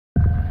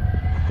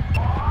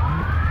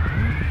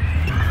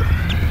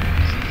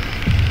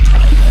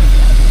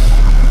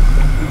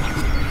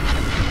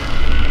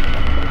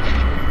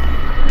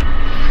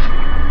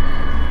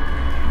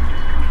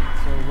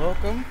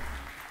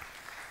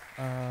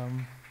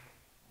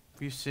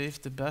we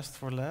saved the best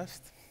for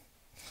last.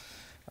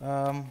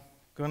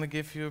 Gonna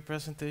give you a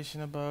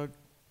presentation about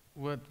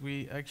what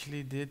we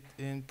actually did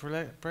in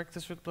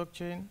practice with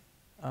blockchain,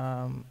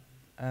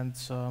 and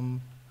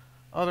some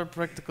other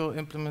practical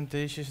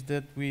implementations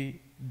that we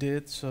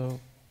did, so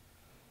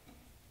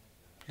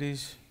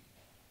please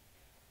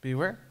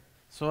beware.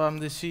 So I'm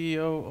the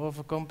CEO of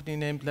a company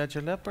named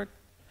Ledger Leopard.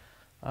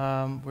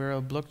 We're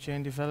a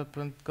blockchain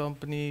development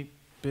company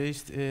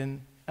based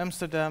in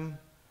Amsterdam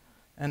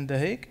and The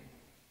Hague.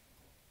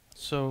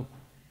 So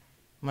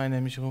my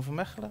name is Jeroen van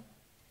Megchelen,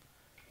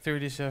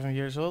 37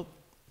 years old.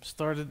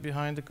 Started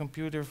behind the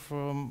computer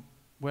from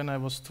when I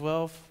was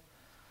 12.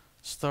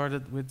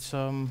 Started with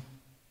some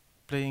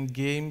playing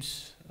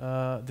games,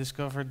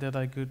 discovered that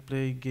I could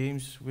play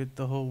games with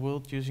the whole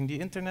world using the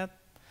internet.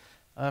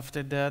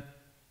 After that,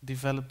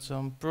 developed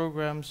some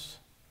programs,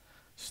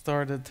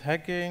 started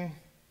hacking,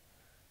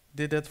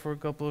 did that for a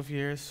couple of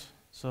years.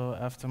 So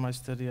after my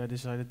study, I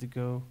decided to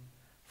go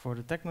for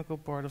the technical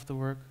part of the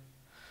work.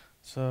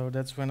 So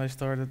that's when I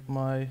started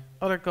my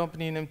other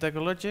company named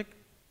TechnoLogic.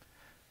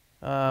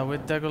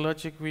 With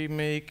TechnoLogic, we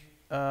make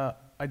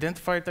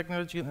identifier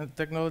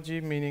technology,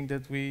 meaning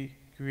that we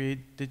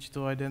create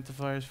digital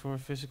identifiers for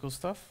physical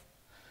stuff.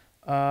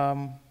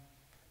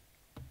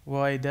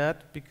 Why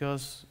that?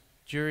 Because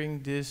during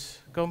this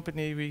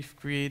company, we've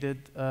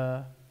created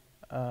a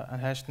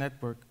hash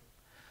network.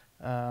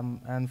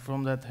 And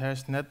from that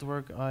hash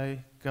network,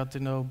 I got to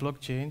know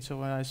blockchain. So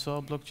when I saw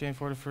blockchain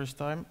for the first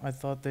time, I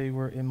thought they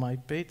were in my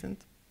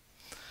patent.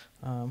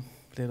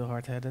 Little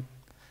hard-headed.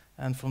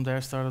 And from there,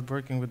 I started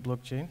working with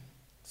blockchain.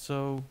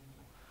 So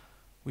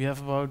we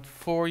have about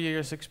 4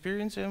 years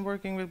experience in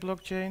working with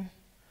blockchain,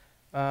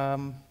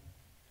 and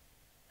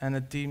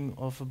a team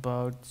of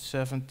about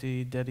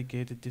 70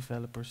 dedicated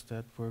developers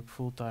that work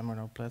full-time on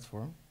our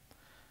platform.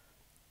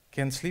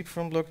 Can sleep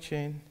from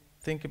blockchain,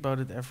 think about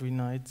it every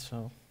night.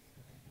 So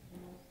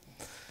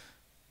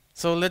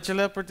Ledger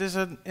Leopard is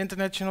an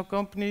international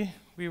company.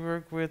 We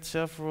work with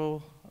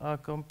several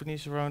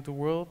companies around the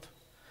world,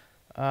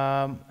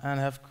 and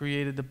have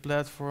created a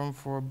platform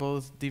for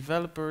both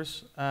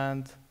developers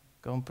and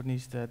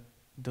companies that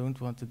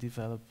don't want to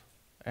develop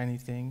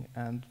anything,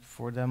 and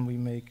for them we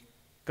make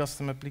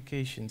custom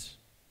applications.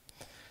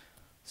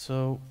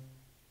 So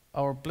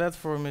our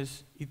platform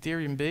is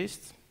Ethereum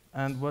based,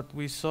 and what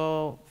we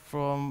saw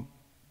from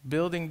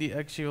building the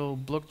actual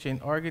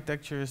blockchain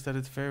architecture is that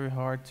it's very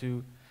hard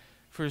to,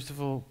 first of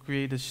all,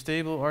 create a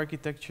stable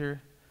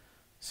architecture,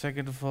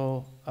 second of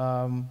all,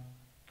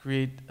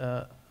 create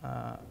a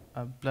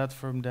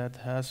platform that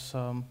has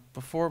some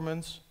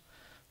performance.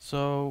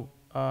 So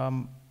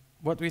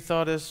what we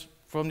thought is,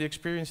 from the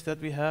experience that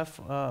we have,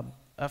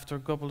 after a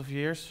couple of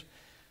years,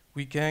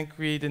 we can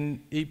create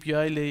an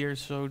API layer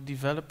so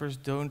developers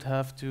don't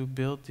have to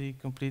build the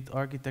complete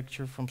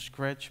architecture from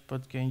scratch,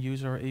 but can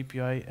use our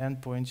API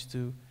endpoints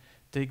to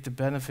take the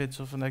benefits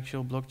of an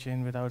actual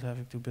blockchain without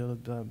having to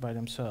build it by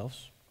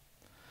themselves.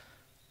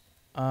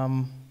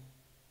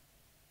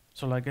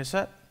 So like I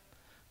said,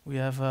 we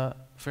have a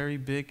very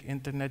big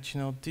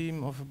international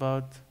team of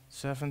about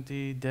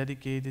 70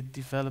 dedicated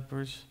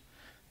developers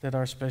that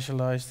are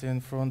specialized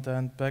in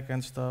front-end,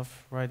 back-end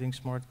stuff, writing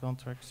smart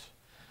contracts,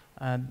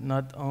 and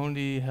not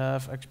only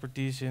have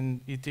expertise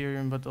in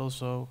Ethereum, but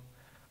also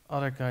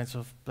other kinds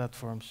of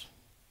platforms.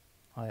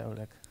 Hi,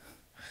 Oleg.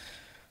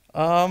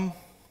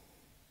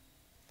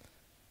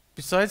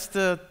 Besides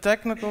the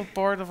technical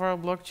part of our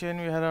blockchain,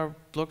 we had our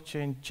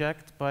blockchain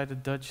checked by the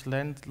Dutch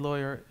land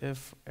lawyer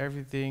if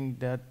everything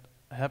that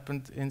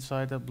happened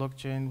inside that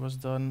blockchain was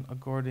done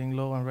according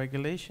law and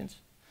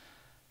regulations.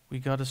 We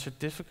got a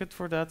certificate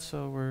for that,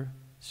 so we're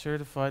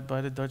certified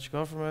by the Dutch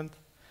government.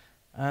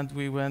 And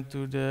we went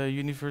to the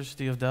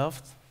University of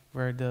Delft,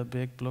 where the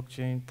big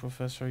blockchain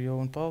professor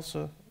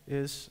Jeroen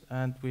is,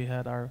 and we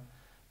had our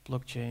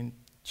blockchain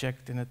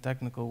checked in a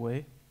technical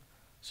way.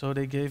 So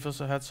they gave us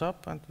a heads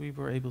up, and we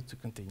were able to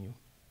continue.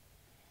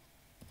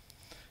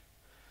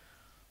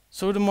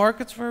 So the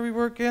markets where we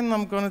work in,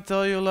 I'm going to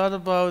tell you a lot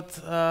about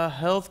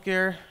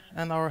healthcare,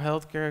 and our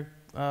healthcare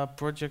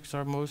projects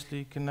are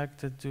mostly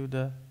connected to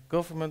the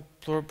government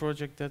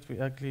project that we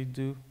actually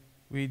do.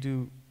 We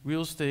do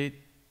real estate,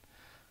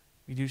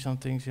 we do some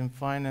things in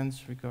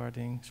finance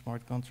regarding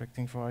smart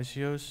contracting for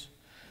ICOs,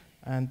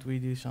 and we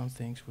do some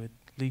things with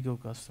legal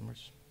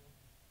customers.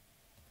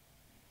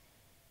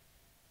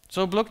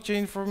 So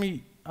blockchain for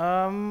me,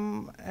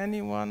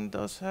 anyone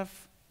does have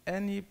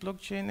any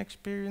blockchain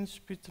experience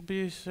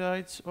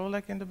besides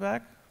Oleg in the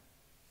back?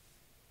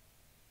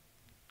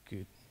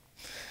 Good.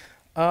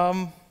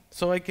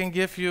 So I can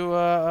give you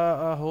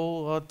a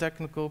whole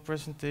technical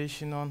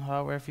presentation on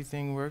how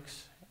everything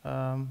works.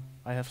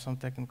 I have some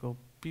technical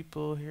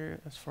people here,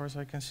 as far as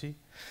I can see.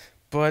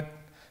 But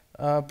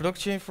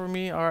blockchain for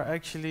me are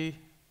actually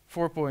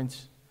 4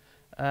 points.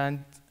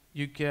 And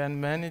you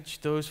can manage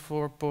those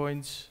 4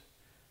 points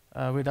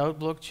without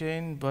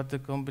blockchain, but the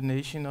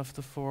combination of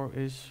the 4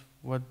 is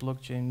what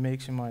blockchain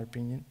makes, in my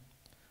opinion.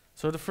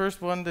 So the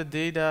first one, the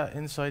data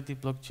inside the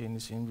blockchain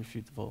is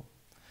irrefutable.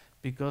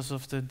 because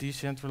of the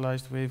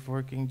decentralized way of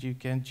working, you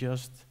can't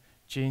just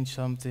change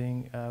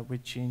something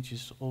which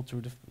changes all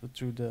through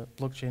the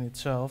blockchain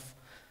itself.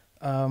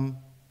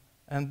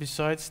 And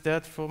besides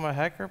that, from a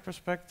hacker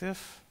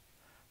perspective,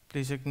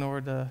 please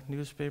ignore the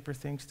newspaper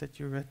things that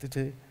you read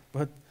today.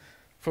 But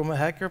from a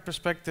hacker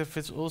perspective,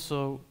 it's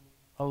also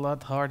a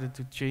lot harder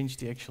to change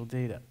the actual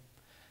data.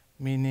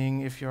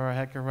 Meaning, if you're a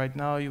hacker right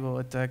now, you will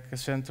attack a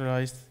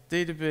centralized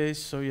database,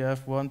 so you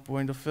have one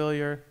point of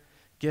failure,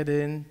 get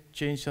in,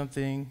 change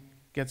something,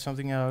 get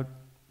something out,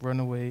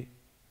 run away,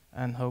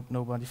 and hope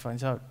nobody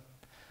finds out.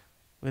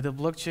 With a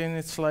blockchain,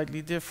 it's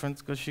slightly different,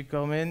 because you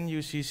come in,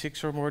 you see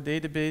 6 or more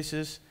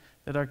databases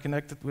that are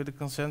connected with a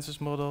consensus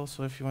model,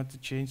 so if you want to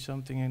change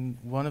something in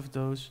one of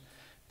those,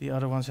 the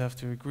other ones have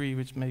to agree,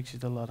 which makes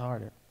it a lot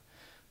harder.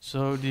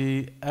 So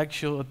the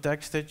actual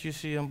attacks that you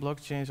see on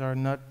blockchains are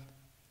not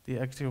the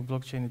actual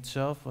blockchain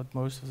itself, but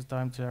most of the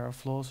time there are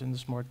flaws in the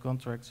smart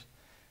contracts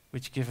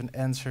which give an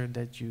answer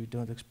that you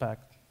don't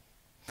expect.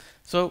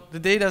 So the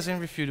data is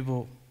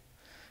irrefutable.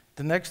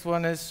 The next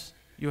one is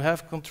you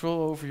have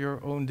control over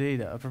your own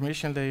data. A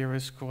permission layer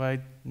is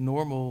quite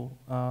normal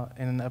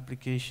in an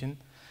application,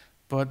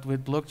 but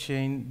with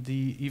blockchain,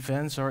 the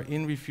events are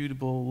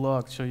irrefutable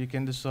logged, so you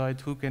can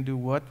decide who can do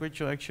what with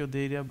your actual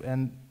data,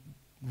 and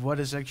what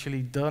is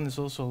actually done is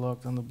also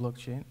logged on the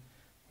blockchain,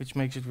 which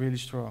makes it really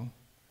strong.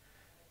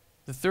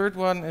 The third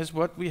one is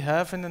what we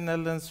have in the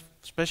Netherlands,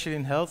 especially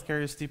in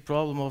healthcare, is the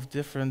problem of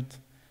different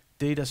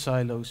data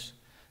silos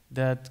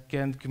that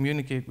can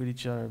communicate with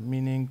each other.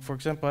 Meaning, for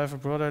example, I have a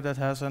brother that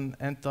has an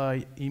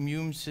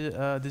anti-immune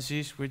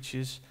disease, which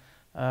is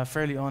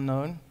fairly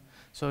unknown.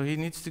 So he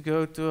needs to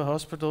go to a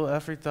hospital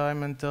every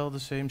time and tell the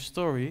same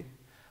story,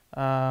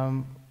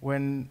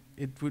 when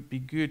it would be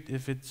good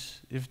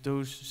if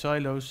those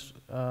silos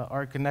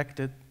are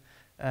connected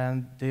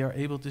and they are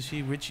able to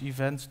see which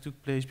events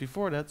took place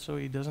before that, so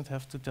he doesn't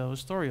have to tell a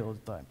story all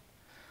the time.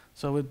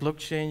 So with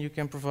blockchain, you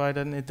can provide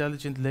an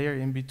intelligent layer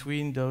in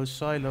between those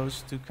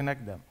silos to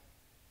connect them.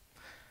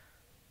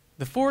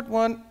 The fourth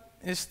one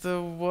is the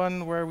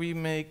one where we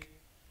make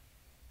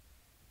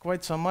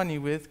quite some money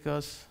with,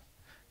 because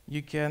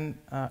you can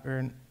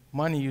earn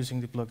money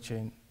using the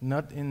blockchain,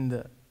 not in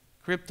the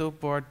crypto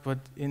part, but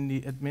in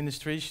the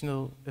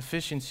administrational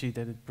efficiency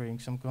that it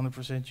brings. I'm going to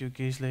present you a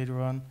case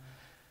later on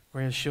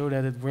where I show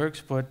that it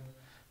works, but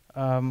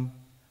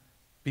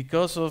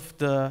because of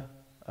the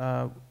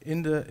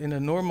in a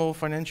normal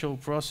financial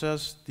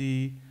process,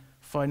 the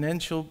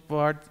financial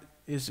part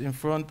is in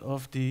front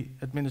of the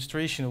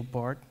administrational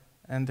part,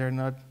 and they're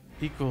not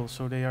equal,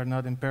 so they are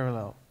not in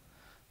parallel.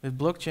 With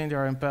blockchain, they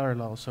are in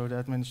parallel, so the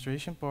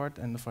administration part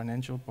and the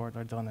financial part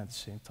are done at the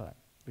same time,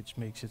 which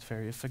makes it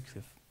very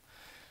effective.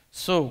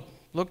 So,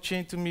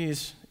 blockchain to me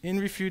is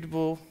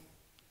irrefutable,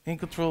 in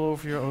control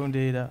over your own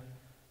data,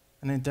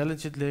 an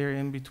intelligent layer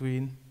in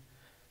between,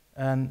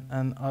 and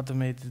an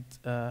automated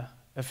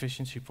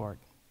efficiency part.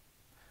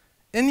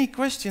 Any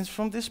questions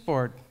from this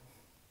part?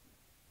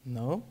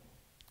 No?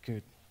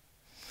 Good.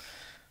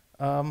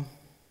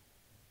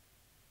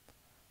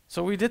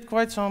 So we did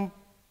quite some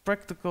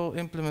practical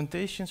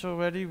implementations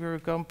already. We're a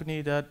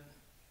company that,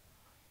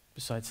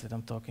 besides that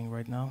I'm talking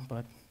right now,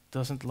 but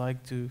doesn't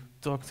like to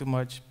talk too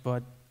much,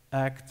 but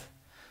act.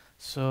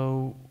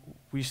 So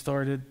we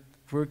started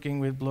working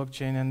with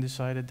blockchain and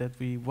decided that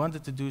we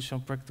wanted to do some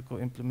practical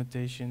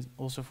implementations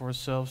also for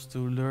ourselves to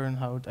learn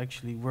how it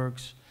actually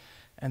works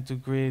and to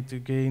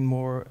gain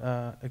more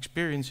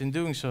experience in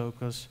doing so,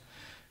 because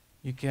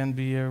you can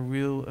be a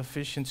real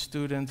efficient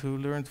student who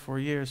learned for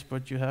years,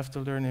 but you have to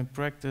learn in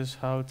practice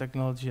how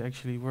technology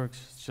actually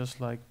works. It's just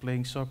like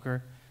playing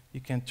soccer.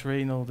 You can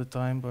train all the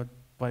time, but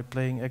by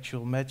playing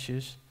actual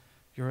matches,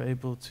 you're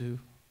able to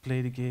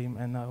play the game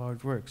and know how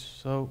it works.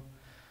 So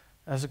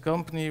as a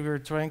company, we're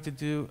trying to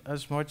do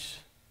as much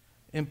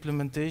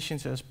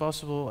implementations as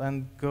possible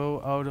and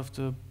go out of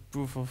the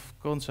proof of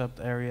concept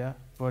area,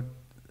 but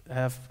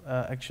have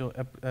actual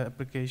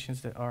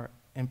applications that are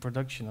in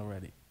production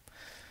already.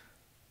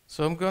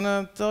 So I'm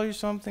gonna tell you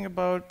something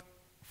about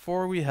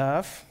 4 we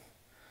have.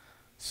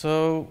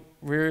 So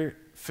we're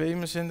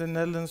famous in the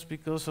Netherlands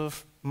because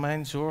of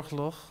Mijn Zorg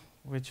Log,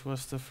 which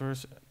was the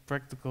first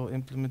practical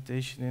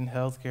implementation in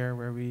healthcare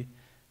where we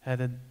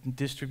had a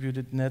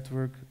distributed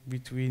network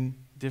between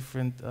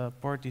different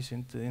parties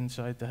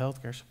inside the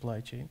healthcare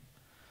supply chain.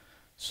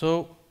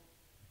 So,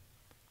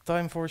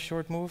 time for a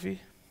short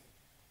movie.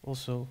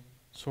 Also,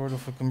 sort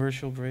of a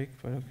commercial break,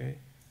 but okay.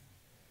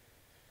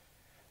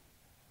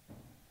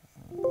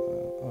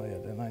 Oh yeah,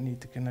 then I need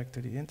to connect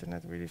to the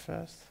internet really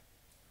fast.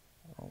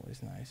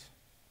 Always nice.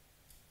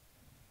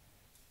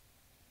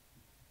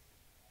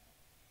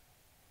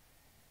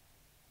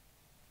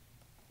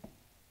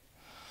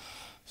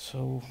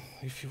 So,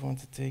 if you want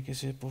to take a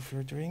sip of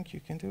your drink, you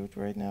can do it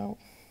right now.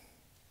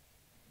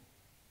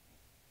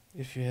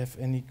 If you have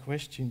any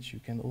questions, you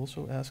can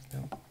also ask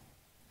them. What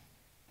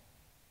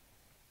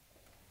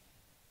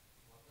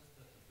is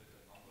the typical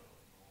number of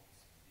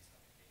nodes in this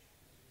application?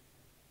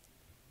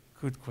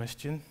 Good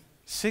question.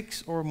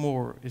 6 or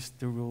more is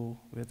the rule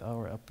with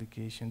our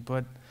application,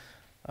 but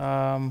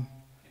How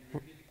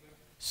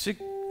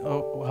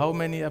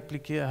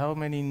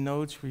many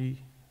nodes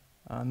we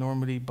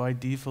normally by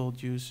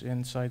default use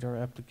inside our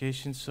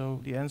application? So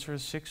the answer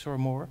is 6 or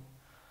more.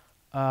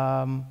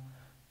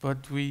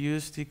 But we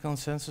use the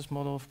consensus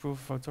model of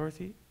proof of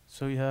authority.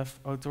 So you have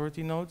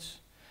authority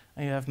nodes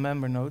and you have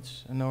member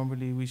nodes, and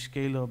normally we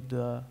scale up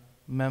the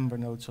member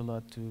nodes a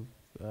lot to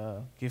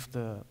give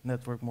the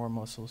network more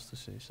muscles, to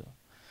say so.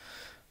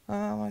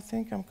 I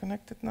think I'm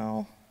connected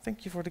now.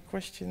 Thank you for the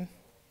question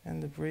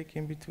and the break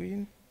in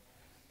between.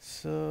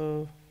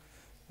 So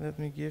let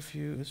me give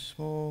you a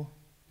small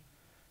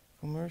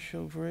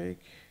commercial break.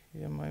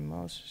 Yeah, my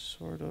mouse is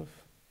sort of,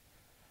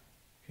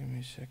 give me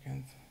a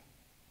second.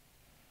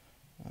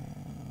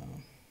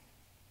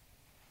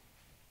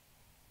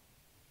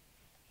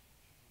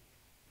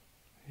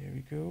 Here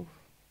we go.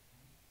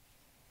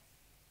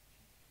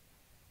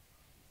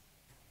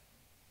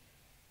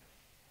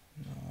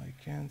 No, I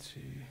can't see.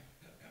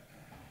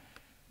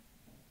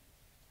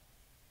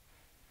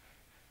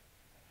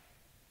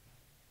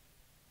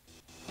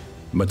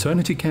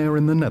 Maternity care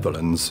in the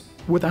Netherlands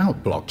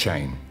without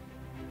blockchain.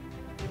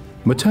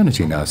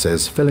 Maternity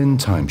nurses fill in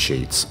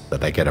timesheets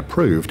that they get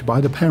approved by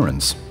the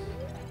parents.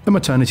 The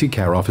maternity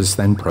care office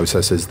then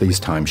processes these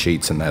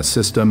timesheets in their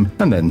system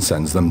and then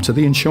sends them to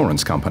the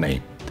insurance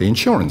company. The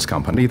insurance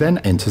company then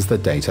enters the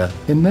data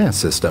in their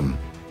system.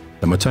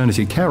 The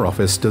maternity care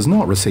office does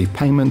not receive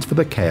payment for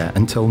the care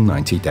until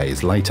 90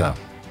 days later.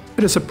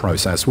 It is a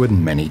process with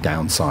many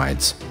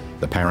downsides.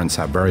 The parents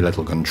have very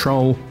little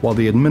control, while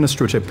the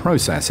administrative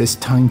process is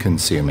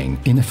time-consuming,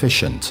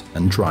 inefficient,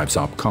 and drives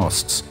up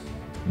costs.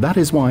 That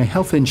is why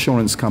health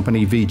insurance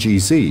company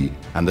VGZ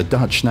and the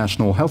Dutch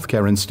National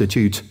Healthcare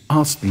Institute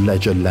asked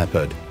Ledger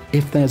Leopard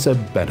if there's a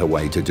better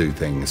way to do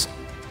things,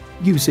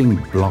 using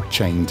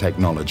blockchain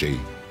technology.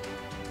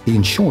 The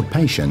insured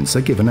patients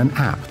are given an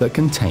app that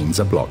contains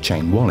a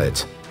blockchain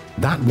wallet.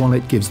 That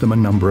wallet gives them a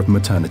number of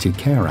maternity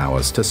care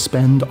hours to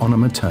spend on a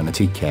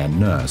maternity care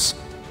nurse.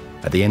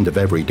 At the end of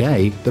every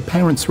day, the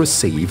parents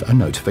receive a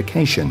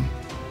notification.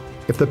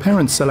 If the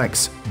parent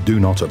selects "Do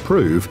not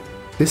approve,"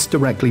 this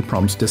directly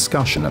prompts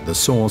discussion at the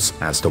source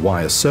as to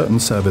why a certain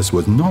service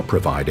was not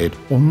provided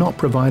or not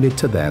provided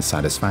to their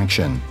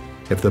satisfaction.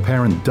 If the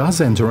parent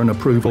does enter an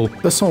approval,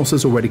 the source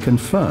has already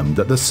confirmed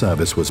that the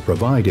service was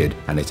provided,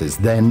 and it is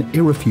then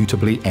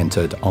irrefutably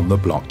entered on the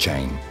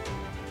blockchain.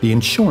 The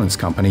insurance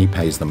company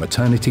pays the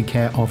maternity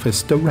care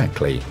office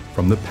directly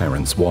from the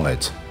parent's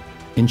wallet.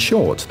 In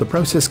short, the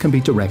process can be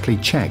directly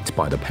checked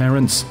by the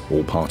parents,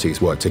 all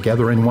parties work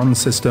together in one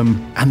system,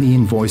 and the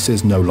invoice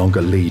is no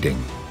longer leading.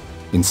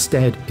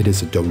 Instead, it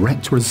is a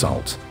direct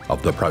result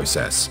of the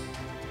process.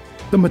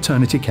 The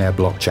maternity care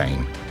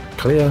blockchain.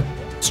 Clear,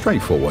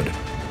 straightforward,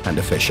 and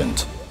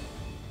efficient.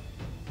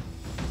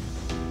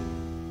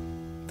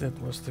 That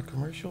was the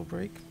commercial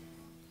break.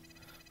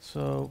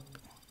 So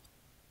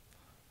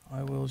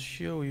I will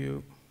show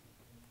you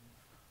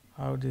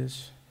how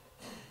this.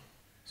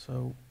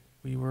 So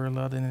we were a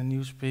lot in the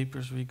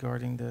newspapers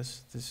regarding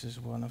this. This is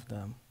one of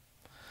them.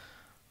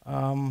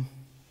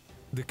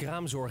 De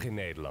kraamzorg in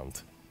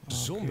Nederland.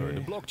 Zonder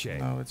de blockchain.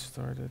 Now it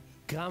started.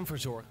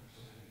 Kraamverzorg.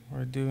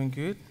 We're doing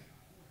good.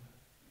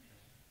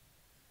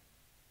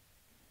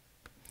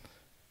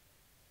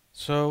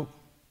 So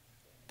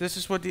this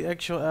is what the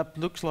actual app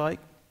looks like.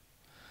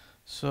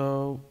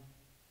 So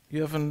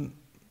you have a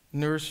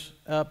nurse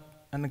app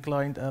and a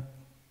client app.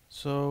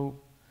 So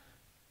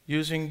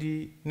using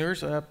the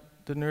nurse app,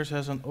 the nurse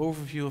has an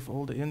overview of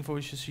all the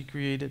invoices she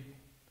created.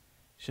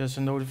 She has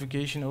a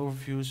notification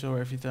overview, so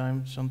every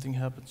time something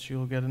happens,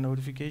 you'll get a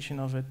notification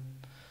of it.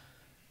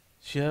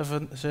 She has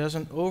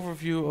an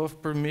overview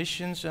of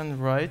permissions and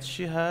rights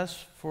she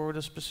has for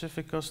the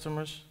specific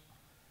customers.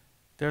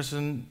 There's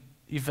an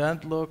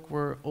event log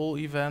where all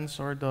events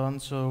are done,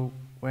 so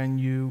when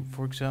you,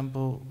 for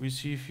example,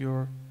 receive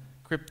your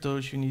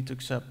cryptos, you need to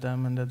accept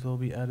them, and that will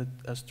be added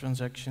as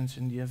transactions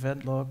in the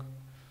event log.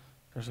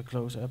 There's a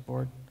close app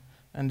board.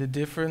 And the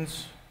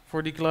difference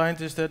for the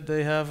client is that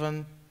they have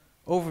an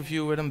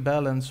overview with a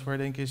balance where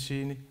they can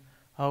see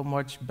how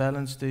much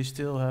balance they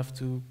still have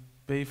to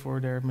pay for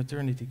their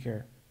maternity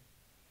care.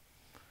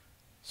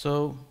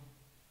 So,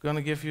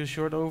 gonna give you a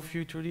short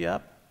overview through the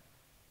app.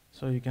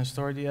 So you can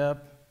start the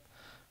app.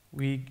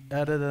 We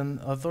added an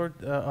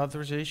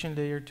authorization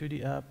layer to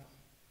the app.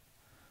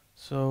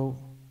 So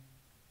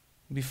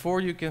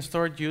before you can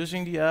start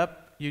using the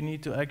app, you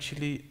need to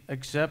actually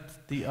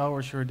accept the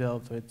hours you're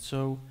dealt with.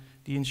 So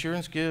the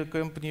insurance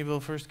company will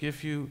first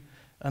give you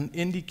an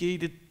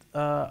indicated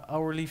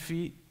hourly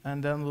fee,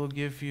 and then we'll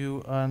give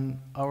you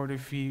an hourly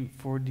fee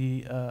for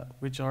the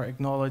which are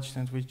acknowledged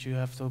and which you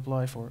have to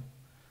apply for.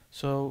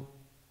 So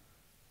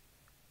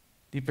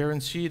the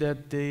parents see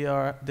that they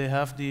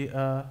have the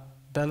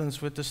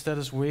balance with the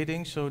status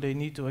waiting, so they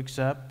need to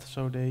accept.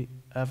 So they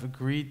have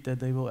agreed that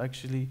they will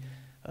actually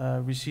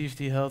receive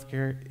the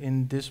healthcare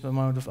in this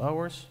amount of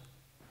hours.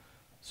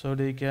 So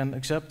they can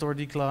accept or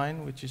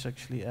decline, which is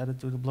actually added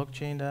to the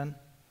blockchain then.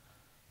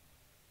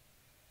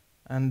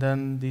 and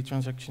then the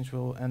transactions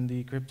will, and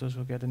the cryptos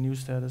will get a new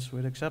status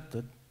with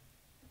accepted.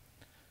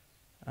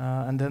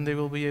 And then they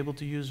will be able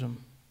to use them.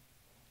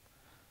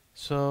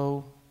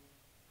 So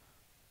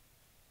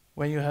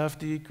when you have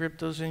the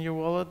cryptos in your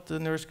wallet, the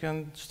nurse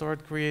can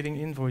start creating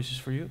invoices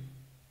for you,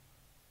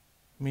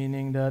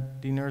 meaning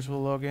that the nurse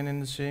will log in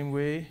the same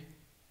way,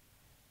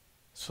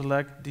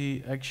 select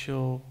the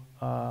actual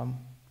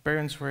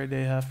parents where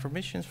they have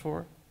permissions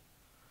for.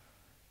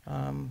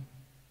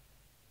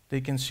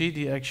 They can see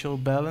the actual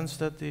balance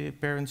that the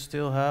parents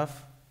still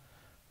have,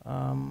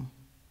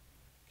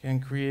 can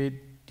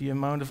create the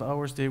amount of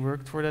hours they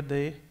worked for that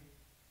day,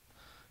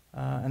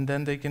 and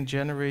then they can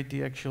generate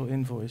the actual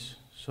invoice.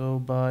 So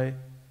by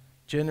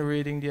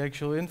generating the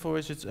actual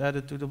invoice, it's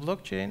added to the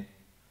blockchain.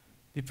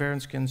 The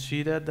parents can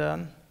see that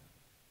then.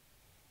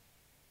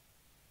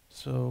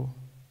 So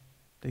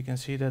they can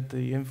see that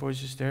the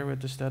invoice is there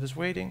with the status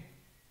waiting.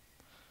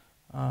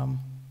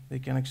 They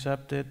can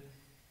accept it.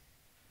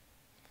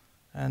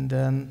 And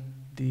then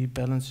the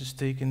balance is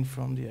taken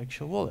from the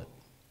actual wallet.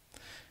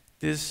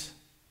 This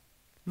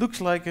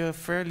looks like a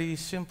fairly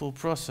simple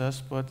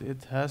process, but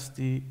it has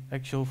the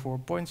actual 4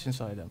 points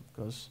inside them,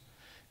 because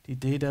the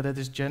data that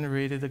is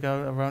generated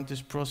around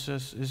this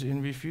process is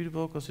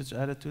irrefutable because it's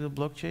added to the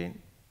blockchain.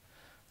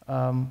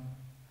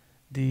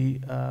 The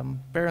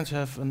parents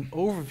have an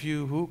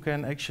overview who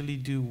can actually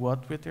do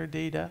what with their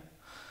data,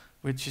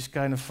 which is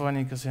kind of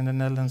funny because in the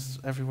Netherlands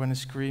everyone is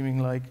screaming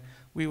like,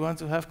 we want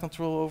to have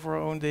control over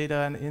our own data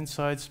and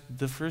insights.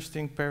 The first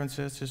thing parents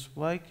says is,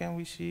 why can't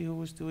we see who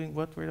is doing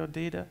what with our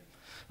data?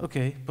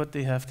 Okay, but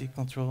they have the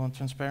control and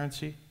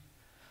transparency.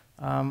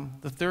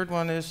 The third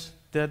one is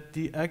that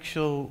the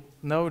actual,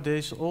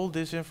 nowadays all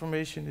this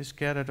information is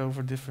scattered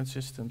over different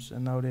systems,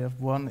 and now they have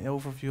one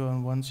overview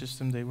on one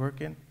system they work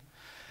in.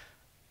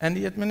 And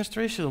the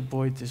administrational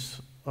point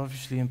is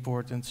obviously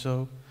important.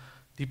 So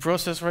the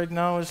process right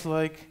now is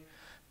like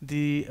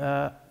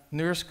the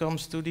nurse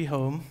comes to the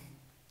home,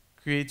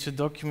 creates a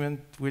document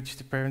which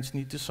the parents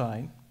need to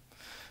sign.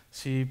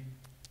 She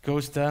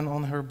goes then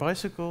on her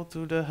bicycle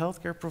to the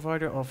healthcare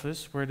provider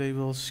office where they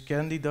will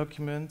scan the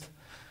document,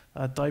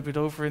 type it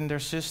over in their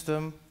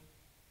system,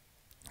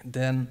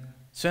 then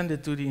send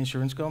it to the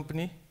insurance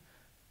company,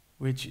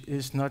 which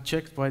is not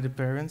checked by the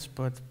parents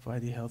but by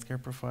the healthcare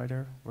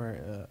provider,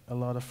 where a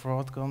lot of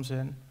fraud comes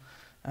in.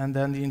 And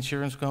then the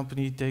insurance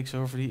company takes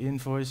over the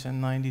invoice, and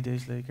 90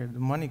 days later the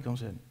money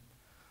comes in.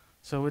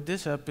 So with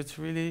this app it's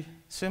really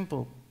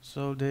simple.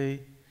 So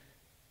they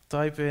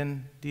type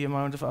in the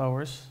amount of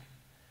hours.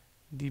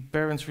 The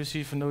parents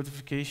receive a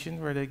notification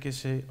where they can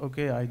say,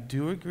 okay, I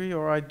do agree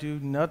or I do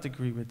not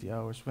agree with the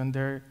hours. When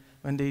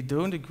they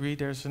don't agree,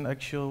 there's an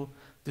actual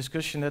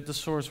discussion at the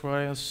source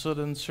why a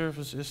sudden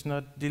service is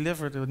not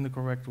delivered in the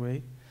correct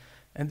way.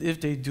 And if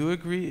they do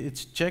agree,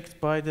 it's checked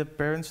by the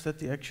parents that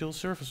the actual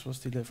service was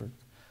delivered.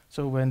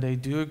 So when they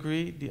do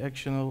agree, the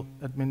actual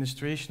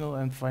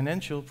administrational and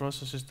financial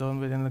process is done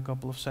within a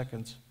couple of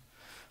seconds.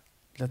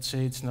 Let's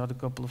say it's not a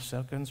couple of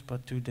seconds,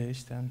 but 2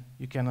 days, then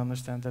you can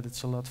understand that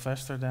it's a lot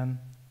faster than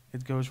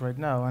it goes right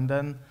now. And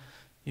then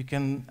you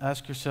can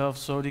ask yourself,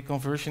 so the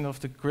conversion of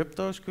the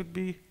cryptos could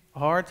be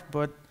hard,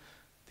 but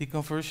the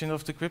conversion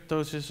of the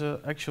cryptos is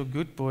an actual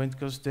good point,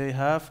 because they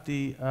have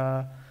the,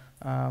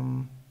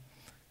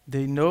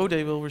 they know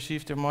they will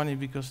receive their money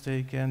because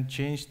they can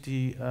change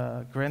the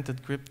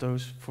granted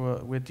cryptos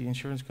with the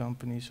insurance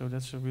company. So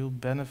that's a real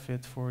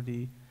benefit for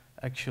the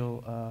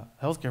actual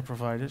healthcare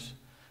providers.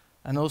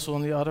 And also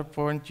on the other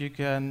point, you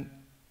can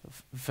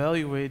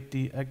evaluate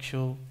the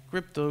actual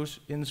cryptos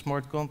in a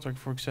smart contract.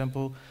 For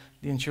example,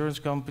 the insurance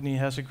company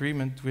has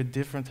agreement with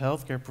different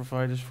healthcare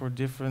providers for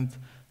different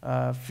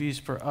fees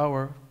per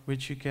hour,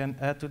 which you can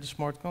add to the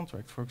smart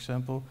contract. For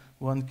example,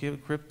 one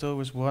crypto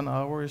is 1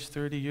 hour is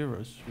 30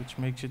 euros, which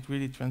makes it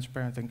really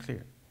transparent and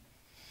clear.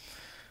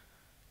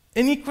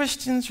 Any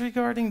questions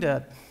regarding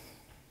that?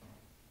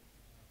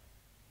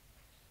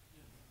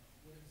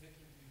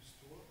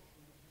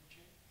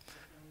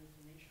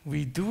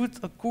 We do it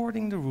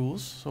according to the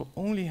rules, so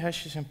only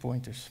hashes and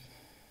pointers.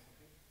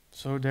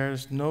 So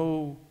there's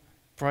no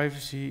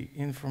privacy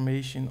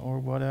information or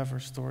whatever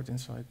stored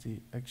inside the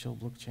actual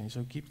blockchain.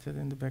 So keep that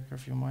in the back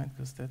of your mind,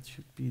 because that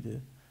should be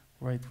the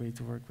right way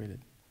to work with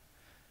it.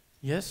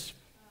 Yes?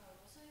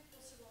 Wasn't it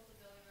possible to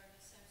deliver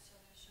the same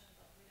solution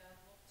but without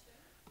blockchain?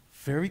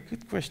 Very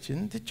good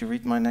question. Did you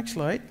read my next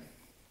slide?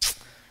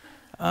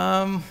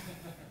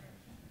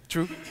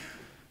 True.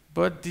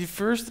 But the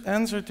first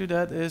answer to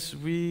that is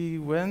we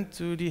went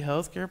to the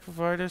healthcare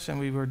providers and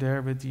we were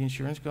there with the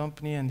insurance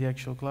company and the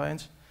actual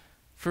clients.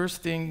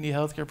 First thing the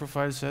healthcare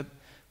provider said,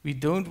 we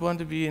don't want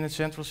to be in a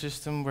central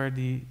system where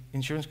the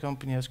insurance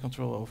company has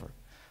control over.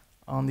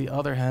 On the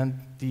other hand,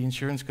 the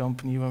insurance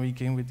company, when we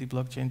came with the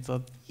blockchain,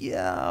 thought,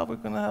 yeah, we're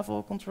going to have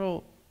all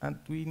control. And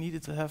we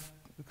needed to have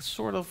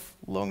sort of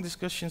long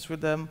discussions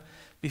with them,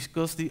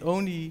 because the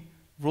only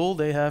role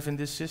they have in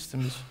this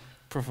system is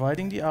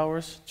providing the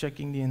hours,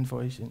 checking the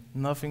invoicing,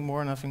 nothing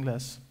more, nothing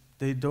less.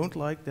 They don't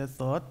like that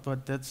thought,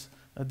 but that's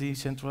a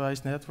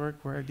decentralized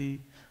network where the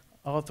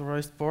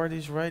authorized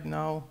parties right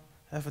now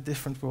have a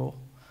different role.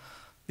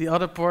 The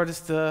other part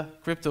is the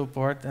crypto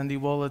part and the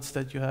wallets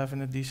that you have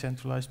in a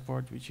decentralized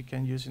part, which you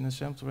can use in a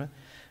central.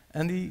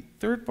 And the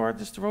third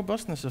part is the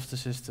robustness of the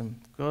system,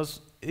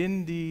 because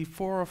in the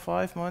 4 or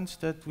 5 months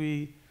that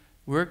we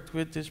worked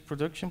with this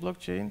production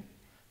blockchain,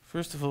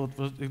 first of all,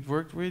 it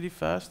worked really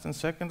fast, and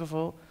second of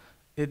all,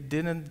 it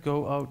didn't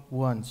go out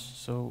once.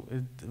 So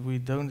we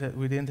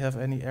didn't have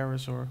any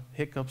errors or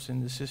hiccups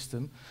in the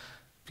system,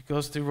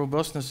 because the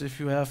robustness, if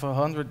you have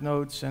 100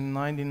 nodes and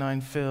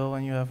 99 fail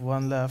and you have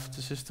 1 left,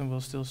 the system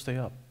will still stay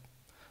up.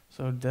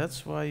 So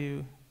that's why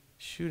you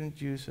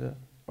shouldn't use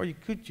or you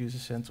could use a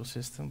central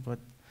system, but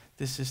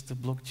this is the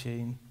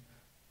blockchain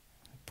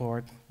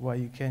part why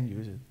you can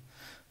use it.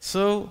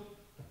 So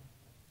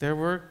there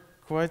were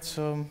quite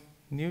some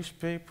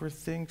newspaper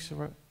things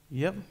around.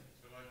 Yep. So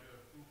like a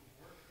proof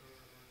of work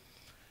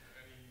or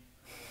any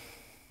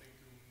thing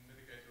to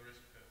mitigate the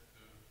risk that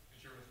the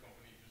insurance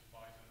company just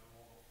buys a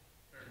lot of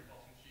very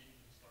fast machines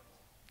and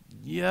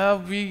starts. Yeah,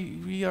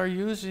 we are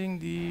using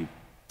the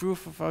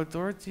proof of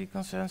authority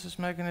consensus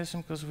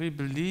mechanism because we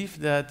believe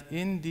that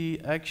in the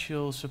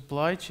actual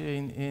supply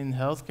chain in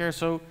healthcare,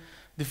 so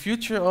the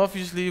future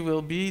obviously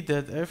will be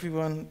that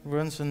everyone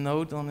runs a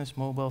node on his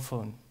mobile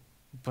phone,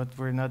 but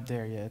we're not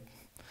there yet,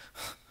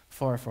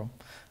 far from.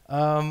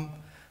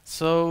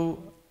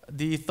 So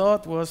the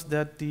thought was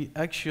that the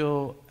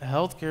actual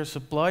healthcare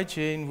supply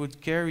chain would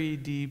carry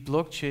the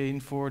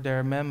blockchain for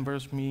their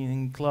members,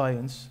 meaning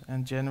clients,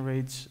 and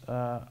generates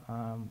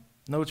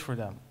nodes for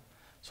them.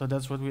 So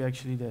that's what we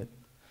actually did.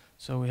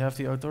 So we have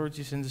the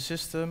authorities in the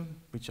system,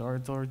 which are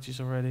authorities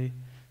already,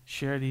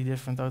 share the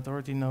different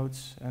authority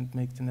nodes and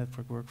make the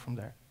network work from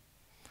there.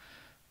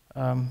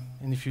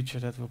 In the future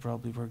that will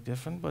probably work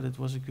different, but it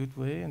was a good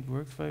way and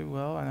worked very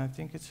well, and I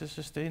think it's a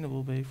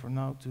sustainable way for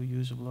now to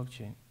use a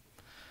blockchain.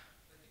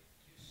 But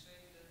you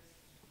say that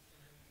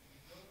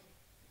you don't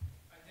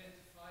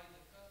identify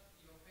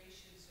your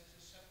patients as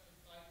a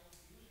separate type of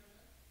user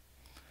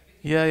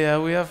then? Yeah,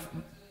 we have.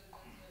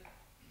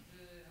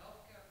 The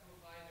healthcare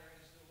provider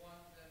is the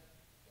one that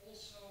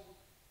also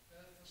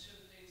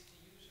facilitates the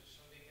user,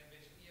 so they can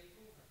basically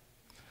approve it.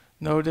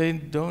 No, they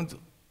don't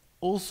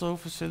also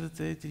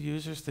facilitate the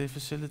users, they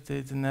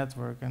facilitate the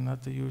network and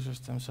not the users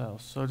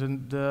themselves. So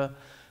the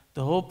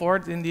whole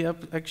part in the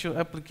actual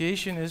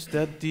application is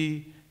that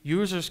the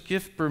users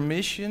give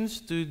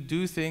permissions to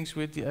do things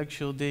with the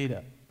actual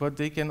data, but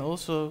they can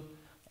also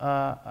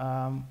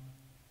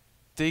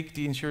take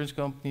the insurance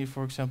company,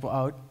 for example,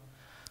 out.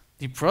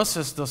 The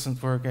process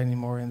doesn't work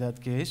anymore in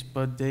that case,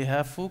 but they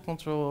have full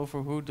control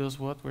over who does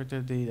what with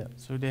their data.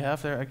 So they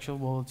have their actual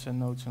wallets and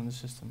nodes on the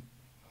system.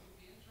 I would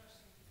be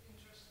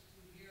interested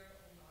to hear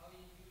on how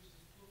you use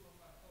this proof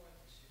of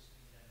authority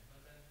system then.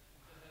 But then,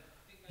 because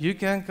I think You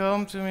can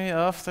come to me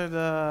after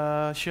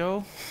the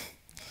show,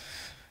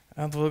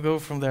 and we'll go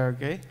from there,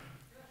 okay?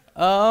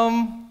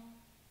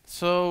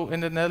 So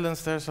in the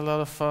Netherlands, there's a lot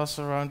of fuss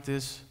around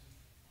this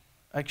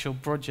actual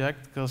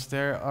project, because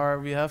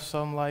we have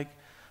some, like,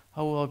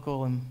 how will I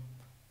call them?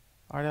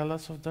 Are there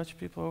lots of Dutch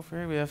people over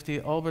here? We have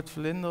the Albert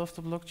Verlinde of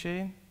the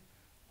blockchain,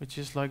 which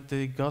is like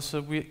the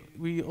gossip.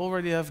 We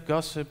already have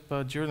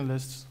gossip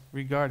journalists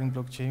regarding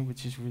blockchain,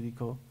 which is really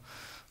cool.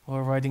 Who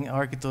are writing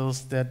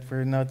articles that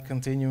we're not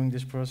continuing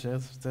this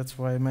process. That's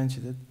why I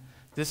mentioned it.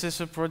 This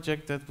is a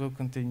project that will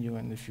continue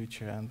in the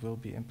future and will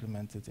be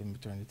implemented in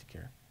maternity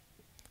care.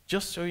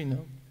 Just so you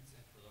know.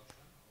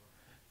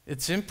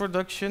 It's in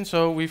production,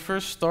 so we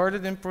first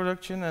started in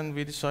production and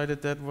we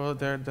decided that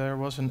there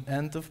was an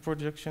end of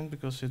production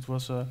because it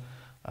was a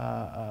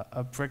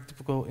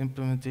practical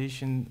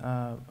implementation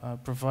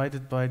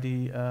provided by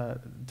the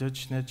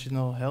Dutch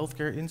National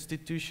Healthcare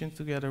Institute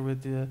together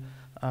with the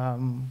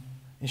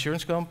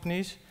insurance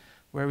companies,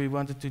 where we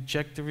wanted to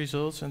check the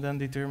results and then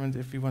determine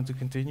if we want to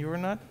continue or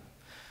not.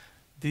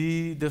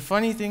 The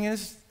funny thing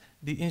is,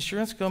 the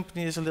insurance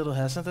company is a little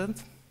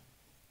hesitant.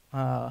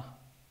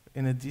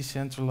 In a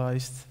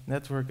decentralized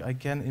network, I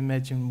can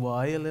imagine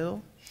why a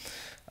little.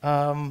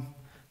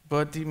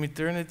 But the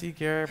maternity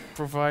care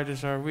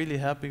providers are really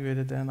happy with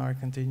it and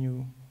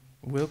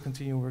will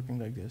continue working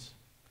like this.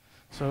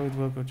 So it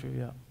will go through,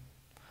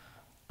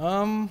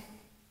 yeah.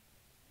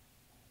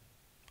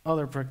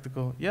 Other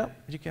practical, yeah,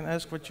 you can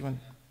ask what you want.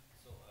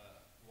 So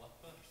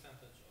what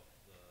percentage of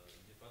the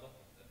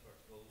development effort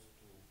goes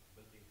to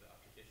building the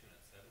application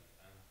itself,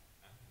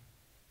 and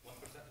what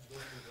percentage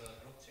goes to the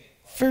blockchain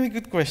part? Very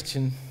good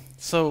question.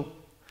 So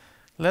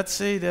let's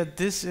say that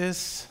this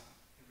is,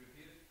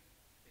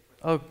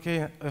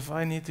 okay, if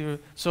I need to,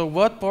 so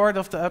what part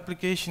of the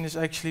application is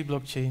actually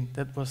blockchain?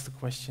 That was the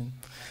question.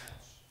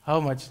 How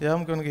much? Yeah,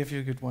 I'm going to give you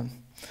a good one.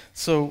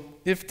 So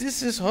if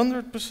this is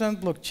 100%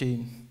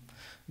 blockchain,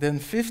 then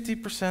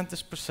 50%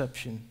 is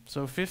perception.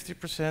 So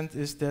 50%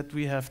 is that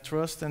we have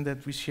trust and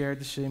that we share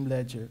the same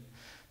ledger.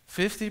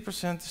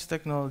 50% is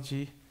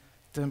technology,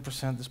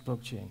 10% is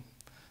blockchain.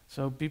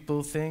 So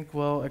people think,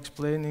 well,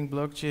 explaining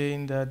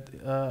blockchain, that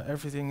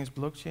everything is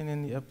blockchain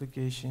in the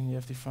application. You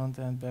have the front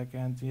end, back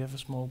end, you have a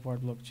small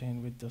part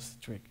blockchain, which does the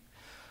trick.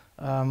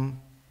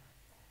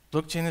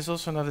 Blockchain is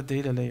also not a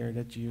data layer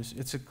that you use.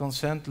 It's a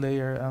consent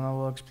layer, and I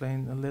will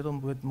explain a little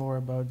bit more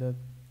about that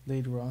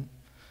later on.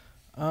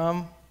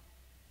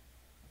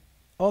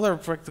 Other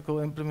practical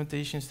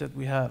implementations that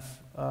we have.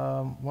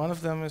 One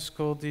of them is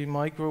called the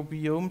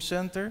Microbiome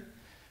Center,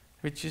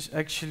 which is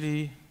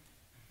actually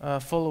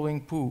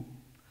following poo.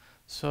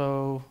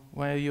 So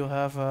where you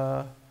have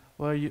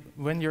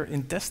when your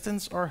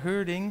intestines are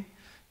hurting,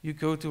 you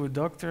go to a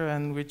doctor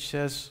and which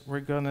says, we're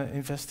gonna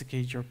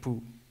investigate your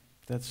poo.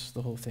 That's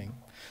the whole thing.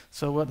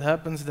 So what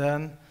happens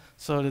then?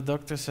 So the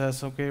doctor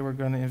says, okay, we're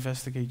gonna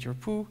investigate your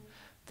poo.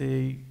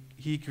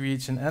 He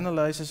creates an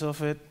analysis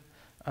of it,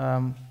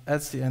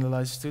 adds the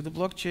analysis to the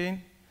blockchain.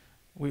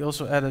 We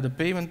also added a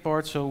payment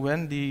part, so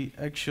when the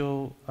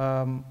actual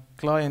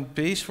client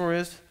pays for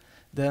it,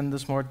 then the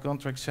smart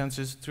contract sends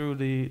it to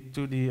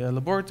the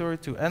laboratory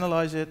to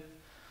analyze it.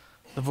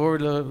 The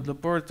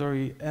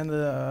laboratory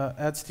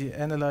adds the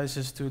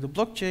analysis to the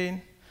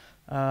blockchain.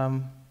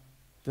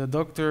 The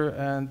doctor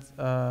and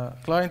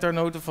client are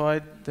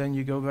notified. Then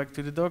you go back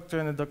to the doctor,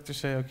 and the doctor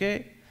say,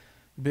 okay,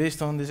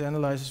 based on this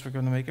analysis, we're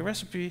going to make a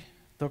recipe.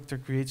 Doctor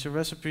creates a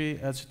recipe,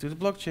 adds it to the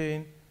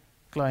blockchain.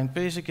 Client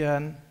pays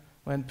again.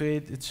 When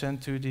paid, it's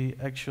sent to the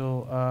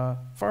actual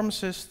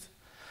pharmacist.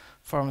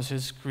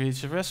 Pharmacist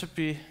creates a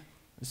recipe.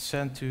 It's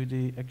sent to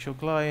the actual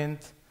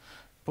client.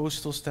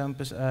 Postal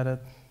stamp is added.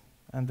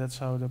 And that's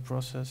how the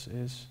process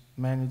is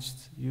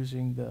managed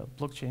using the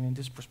blockchain in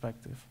this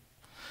perspective.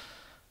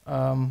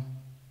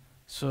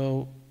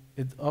 So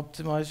it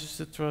optimizes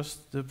the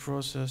trust, the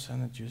process,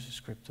 and it uses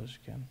cryptos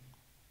again.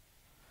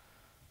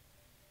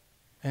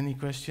 Any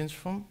questions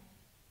from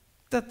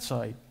that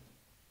side?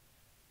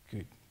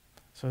 Good.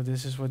 So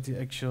this is what the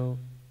actual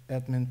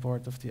admin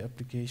part of the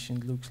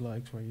application looks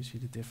like, where you see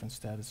the different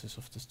statuses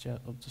of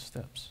the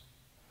steps.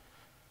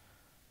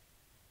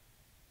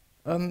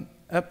 An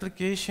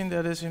application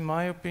that is, in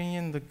my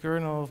opinion, the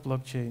kernel of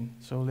blockchain.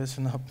 So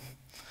listen up.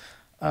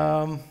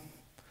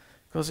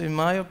 Because in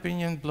my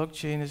opinion,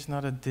 blockchain is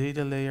not a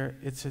data layer,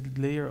 it's a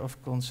layer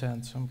of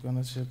consent. So I'm going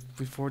to sip,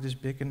 before this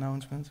big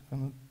announcement, I'm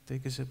going to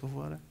take a sip of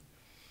water.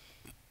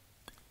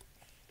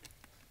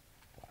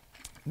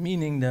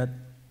 Meaning that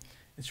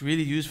it's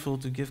really useful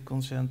to give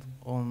consent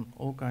on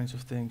all kinds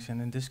of things.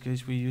 And in this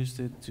case, we used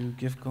it to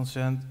give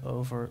consent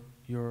over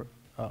your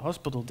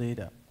hospital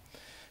data.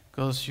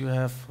 Because you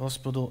have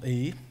hospital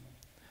A,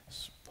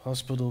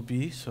 hospital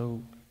B,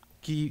 so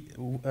key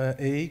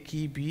A,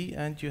 key B,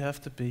 and you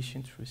have the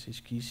patient, which is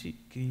key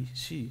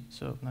C.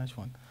 So nice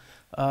one.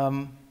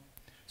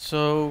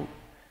 So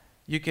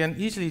you can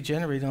easily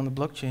generate on the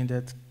blockchain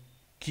that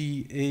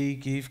key A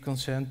gave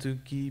consent to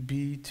key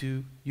B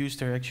to use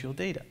their actual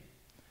data.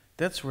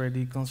 That's where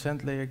the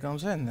consent layer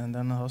comes in, and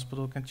then the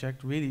hospital can check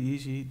really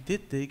easy,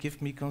 did they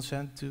give me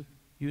consent to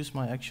use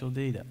my actual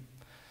data?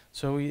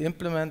 So we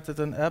implemented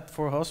an app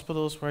for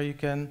hospitals where you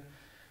can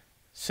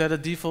set a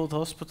default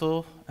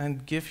hospital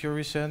and give your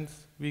consent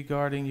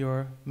regarding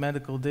your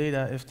medical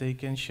data if they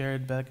can share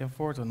it back and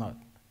forth or not,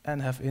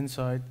 and have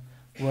insight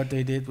what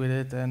they did with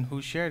it and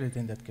who shared it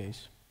in that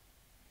case.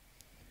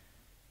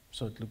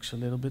 So it looks a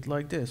little bit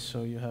like this.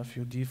 So you have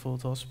your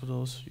default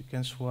hospitals, you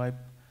can swipe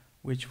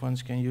which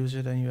ones can use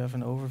it, and you have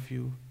an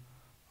overview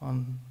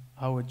on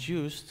how it's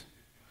used.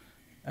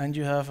 And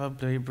you have a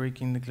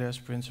breaking the glass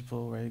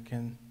principle where you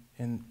can,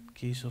 in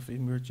case of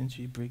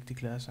emergency, break the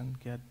glass and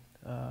get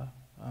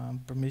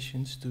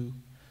permissions to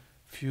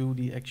view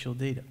the actual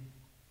data.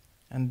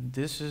 And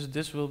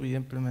this will be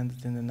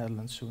implemented in the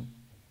Netherlands soon.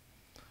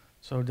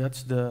 So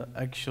that's the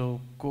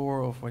actual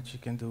core of what you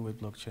can do with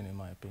blockchain, in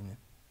my opinion.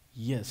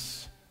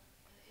 Yes?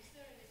 Is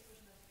there any push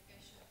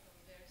notification from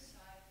their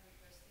side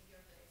requesting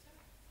your data?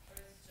 Or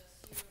is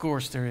it just Of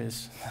course there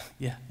is.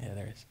 yeah,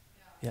 there is.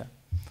 Yeah.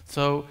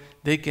 So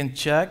they can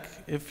check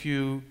if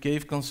you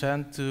gave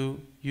consent to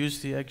use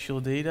the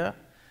actual data,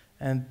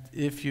 and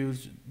if you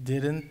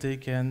didn't, they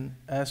can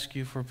ask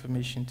you for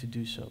permission to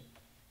do so,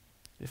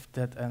 if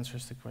that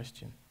answers the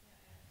question.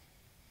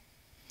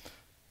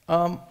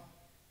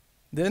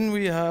 Then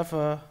we have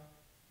a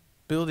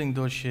building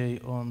dossier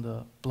on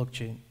the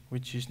blockchain,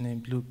 which is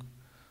named Look.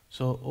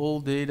 So all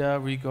data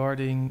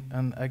regarding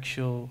an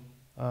actual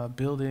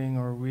building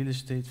or real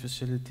estate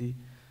facility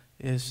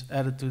is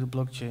added to the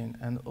blockchain,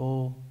 and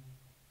all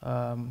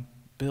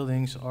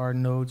buildings are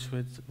nodes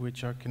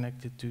which are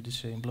connected to the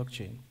same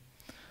blockchain.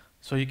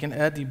 So you can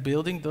add the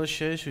building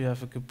dossier, so you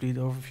have a complete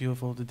overview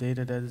of all the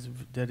data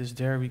that is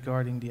there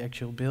regarding the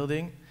actual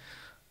building.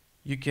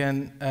 You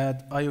can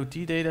add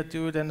IoT data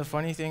to it, and the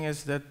funny thing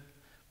is that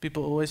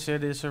people always say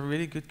there's a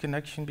really good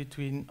connection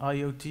between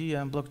IoT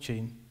and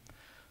blockchain.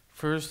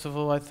 First of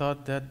all, I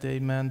thought that they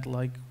meant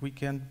like we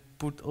can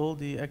put all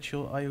the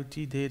actual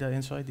IoT data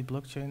inside the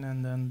blockchain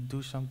and then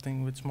do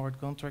something with smart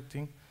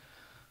contracting.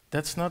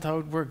 That's not how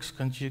it works,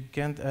 because you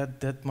can't add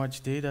that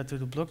much data to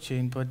the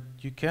blockchain, but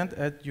you can't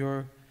add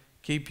your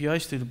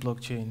KPIs to the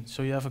blockchain.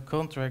 So you have a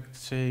contract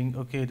saying,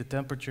 okay, the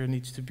temperature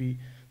needs to be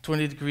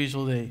 20 degrees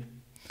all day.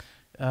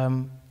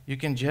 You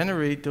can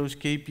generate those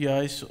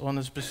KPIs on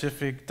a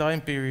specific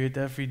time period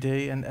every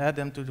day and add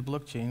them to the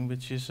blockchain,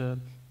 which is a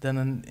than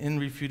an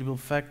irrefutable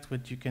fact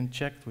which you can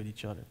check with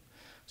each other.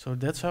 So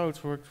that's how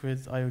it works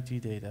with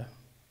IoT data.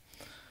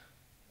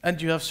 And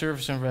you have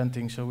service and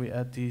renting, so we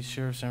add these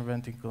service and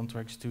renting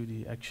contracts to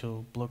the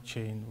actual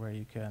blockchain where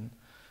you can.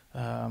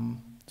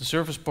 The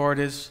service part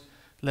is,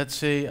 let's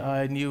say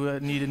I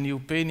need a new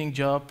painting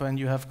job and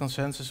you have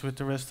consensus with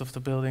the rest of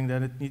the building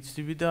that it needs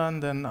to be done,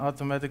 then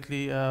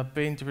automatically a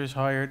painter is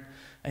hired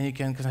and you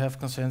can have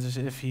consensus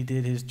if he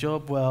did his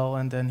job well,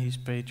 and then he's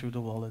paid through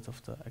the wallet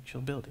of the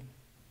actual building.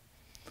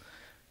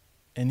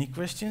 Any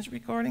questions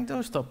regarding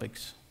those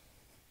topics?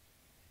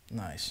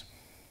 Nice.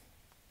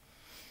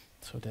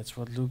 So that's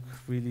what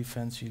really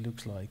fancy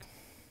looks like.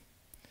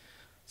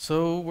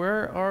 So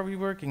where are we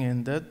working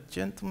in? That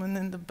gentleman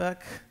in the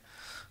back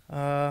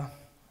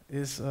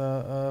is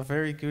a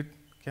very good,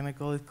 can I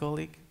call it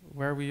colleague,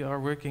 where we are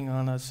working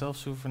on a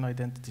self-sovereign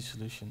identity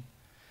solution.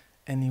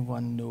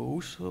 Anyone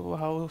knows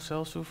how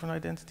self-sovereign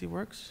identity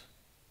works?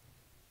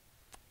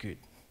 Good.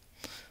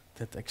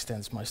 That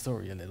extends my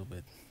story a little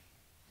bit.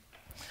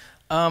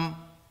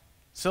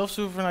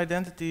 Self-sovereign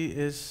identity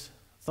is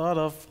thought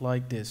of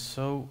like this.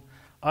 So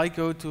I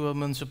go to a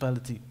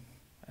municipality,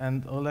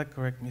 and Oleg,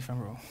 correct me if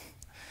I'm wrong,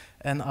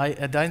 and I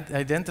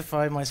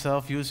identify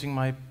myself using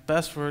my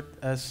password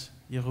as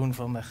Jeroen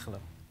van Megchelen.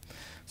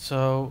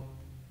 So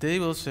they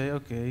will say,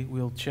 okay,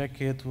 we'll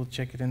check it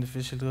in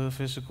the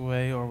physical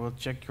way, or we'll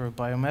check your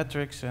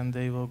biometrics, and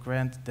they will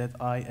grant that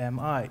I am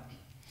I.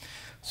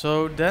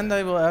 So then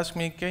they will ask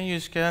me, can you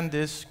scan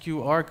this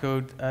QR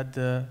code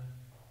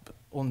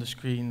on the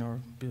screen or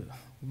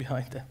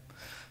behind them?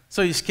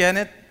 So you scan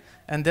it,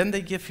 and then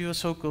they give you a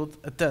so-called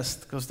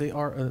attest, because they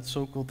are a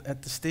so-called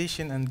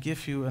attestation and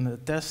give you an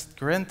attest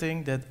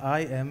granting that I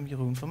am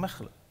Jeroen van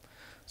Megchelen.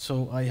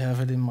 So I have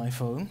it in my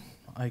phone.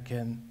 I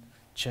can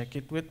check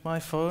it with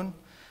my phone.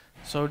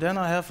 So then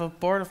I have a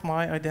part of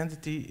my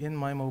identity in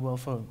my mobile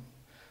phone.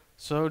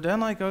 So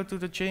then I go to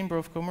the Chamber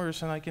of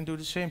Commerce and I can do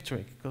the same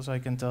trick, because I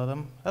can tell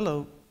them,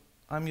 hello,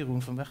 I'm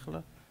Jeroen van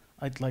Megchelen.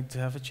 I'd like to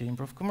have a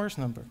Chamber of Commerce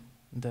number.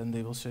 And then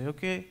they will say,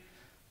 okay,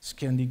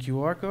 scan the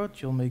QR code,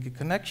 you'll make a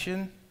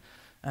connection,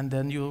 and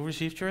then you'll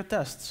receive your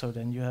attest. So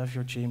then you have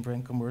your Chamber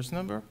and Commerce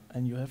number,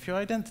 and you have your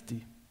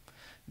identity.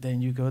 Then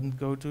you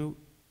go to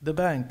the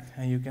bank,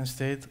 and you can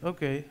state,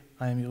 okay,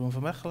 I am Jeroen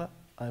van Megchelen,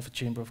 I have a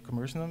Chamber of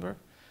Commerce number,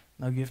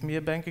 now give me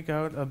a bank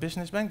account, a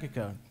business bank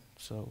account.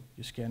 So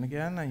you scan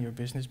again, and your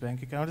business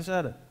bank account is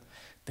added.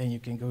 Then you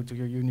can go to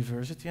your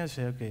university and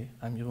say, okay,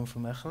 I'm Jeroen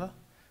van Megchelen,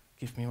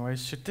 give me my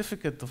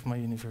certificate of my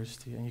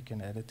university, and you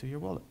can add it to your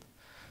wallet.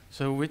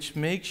 So which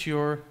makes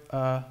your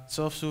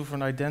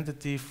self-sovereign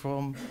identity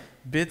from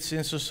bits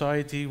in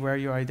society where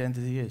your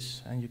identity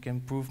is. And you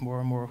can prove more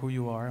and more who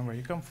you are and where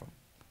you come from.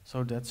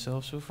 So that's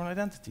self-sovereign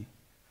identity.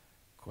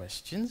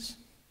 Questions?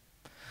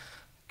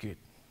 Good.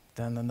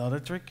 Then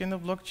another trick in the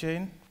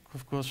blockchain,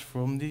 of course,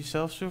 from the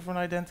self-sovereign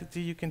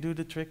identity, you can do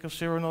the trick of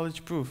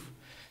zero-knowledge proof,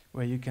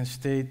 where you can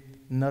state,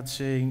 not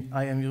saying,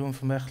 I am Jeroen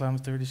van Megchelen, I'm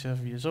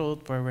 37 years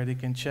old, but where they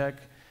can check,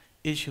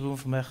 is Jeroen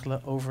van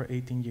Megchelen over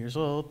 18 years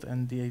old?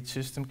 And the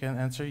system can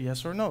answer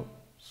yes or no,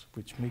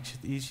 which makes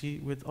it easy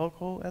with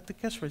alcohol at the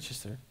cash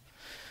register.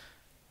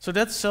 So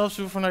that's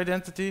self-sovereign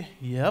identity.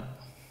 Yep.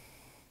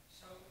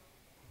 So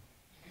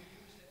you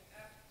use the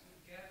app to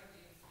gather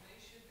the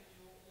information, but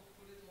you will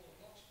put it on a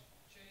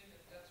blockchain,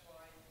 and that's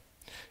why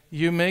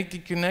you make the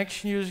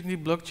connection using the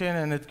blockchain,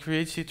 and it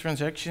creates the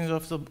transactions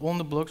on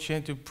the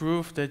blockchain to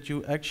prove that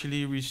you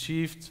actually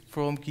received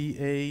from key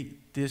A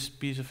this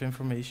piece of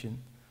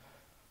information,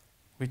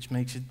 which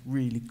makes it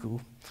really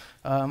cool.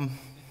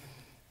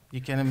 You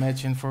can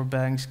imagine for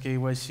banks,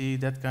 KYC,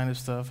 that kind of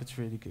stuff, it's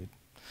really good.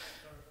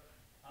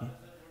 How does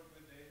that work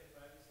with data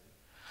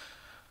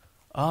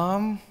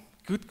privacy?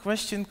 Good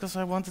question, because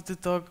I wanted to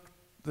talk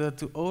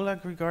to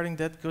Oleg regarding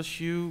that, because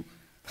you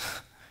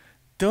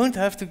don't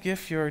have to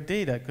give your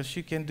data, because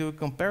you can do a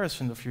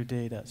comparison of your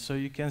data. So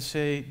you can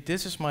say,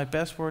 this is my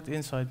password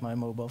inside my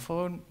mobile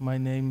phone. My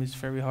name is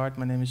very hard.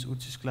 My name is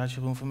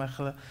Jeroen van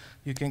Megchelen.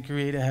 You can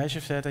create a hash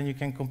of that, and you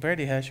can compare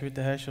the hash with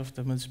the hash of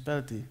the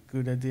municipality.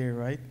 Good idea,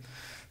 right?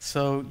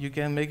 So you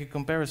can make a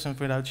comparison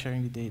without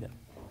sharing the data.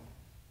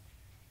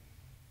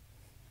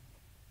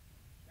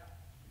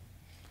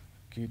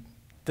 Good.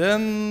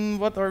 Then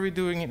what are we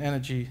doing in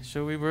energy?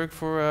 So we work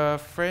for a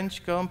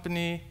French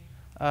company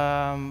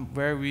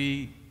where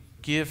we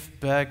give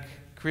back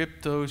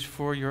cryptos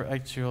for your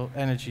actual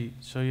energy.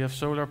 So you have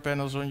solar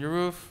panels on your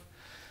roof.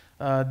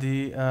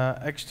 The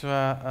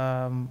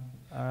extra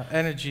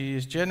energy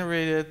is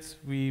generated.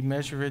 We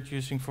measure it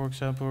using, for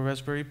example, a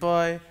Raspberry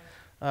Pi.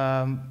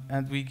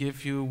 And we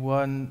give you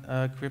one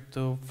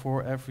crypto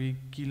for every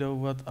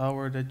kilowatt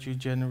hour that you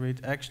generate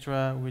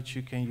extra, which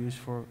you can use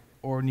for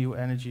or new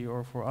energy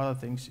or for other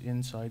things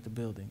inside the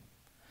building.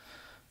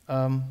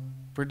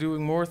 We're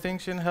doing more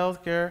things in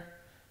healthcare,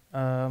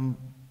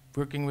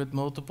 working with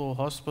multiple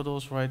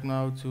hospitals right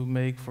now to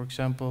make, for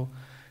example,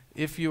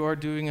 if you are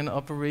doing an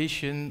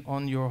operation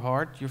on your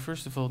heart, you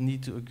first of all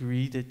need to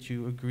agree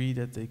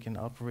that they can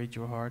operate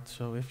your heart.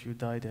 So if you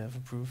die, they have a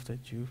proof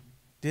that you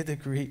did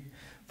agree,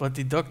 but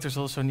the doctors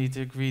also need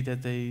to agree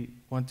that they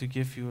want to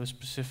give you a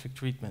specific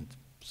treatment.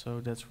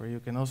 So that's where you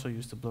can also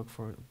use the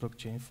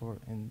blockchain for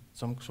in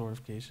some sort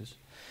of cases.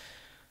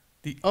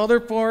 The other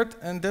part,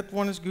 and that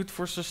one is good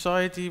for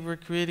society, we're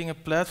creating a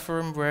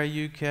platform where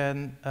you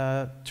can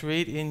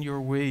trade in your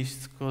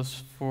waste,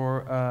 because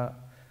for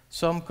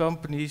some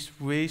companies,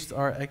 waste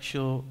are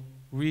actual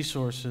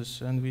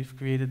resources, and we've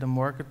created a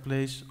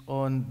marketplace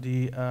on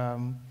the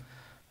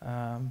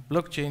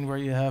blockchain where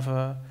you have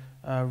a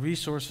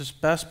resources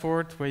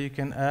passport where you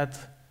can add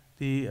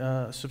the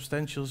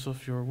substantials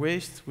of your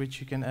waste, which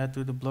you can add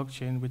to the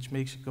blockchain, which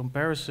makes a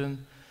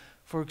comparison.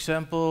 For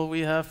example, we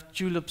have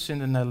tulips in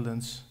the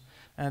Netherlands,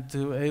 and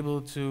to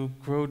able to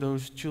grow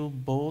those tulip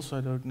balls,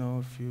 I don't know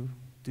if you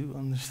do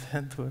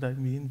understand what I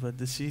mean, but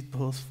the seed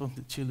balls from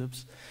the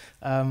tulips,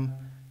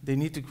 they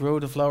need to grow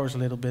the flowers a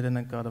little bit and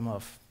then cut them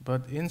off.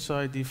 But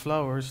inside the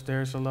flowers,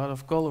 there's a lot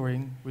of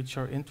coloring, which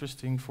are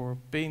interesting for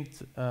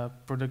paint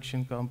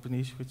production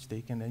companies, which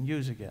they can then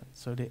use again.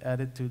 So they add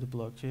it to the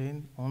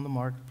blockchain on the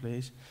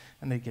marketplace,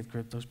 and they get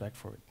cryptos back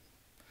for it.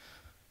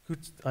 Good.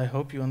 I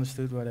hope you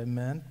understood what I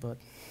meant, but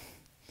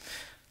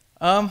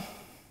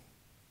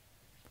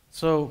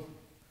so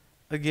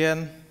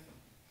again,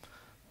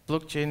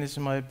 blockchain is,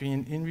 in my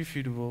opinion,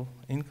 irrefutable,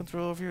 in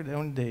control of your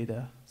own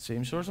data,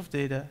 same source of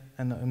data,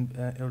 and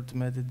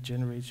automated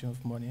generation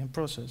of money and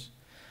process.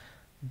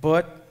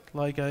 But,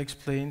 like I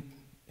explained,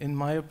 in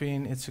my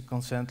opinion, it's a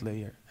consent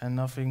layer, and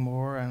nothing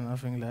more and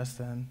nothing less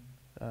than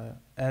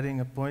adding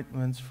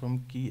appointments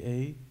from key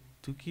A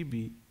to key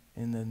B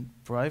in a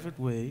private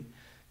way,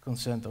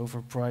 consent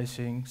over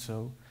pricing,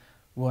 so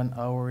 1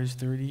 hour is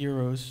 30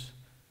 euros,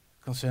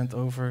 consent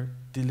over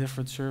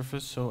delivered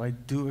service, so I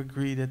do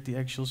agree that the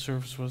actual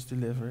service was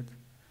delivered.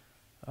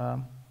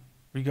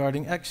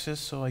 Regarding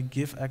access, so I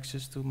give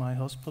access to my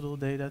hospital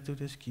data to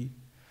this key,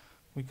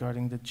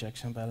 regarding the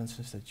checks and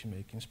balances that you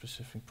make in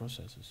specific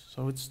processes.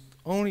 So it's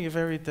only a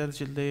very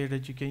intelligent layer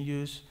that you can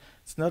use.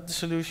 It's not the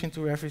solution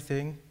to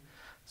everything,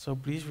 so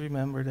please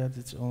remember that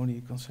it's only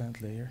a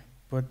consent layer,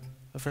 but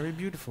a very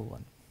beautiful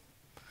one.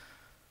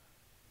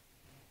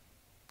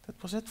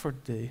 That was it for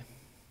today.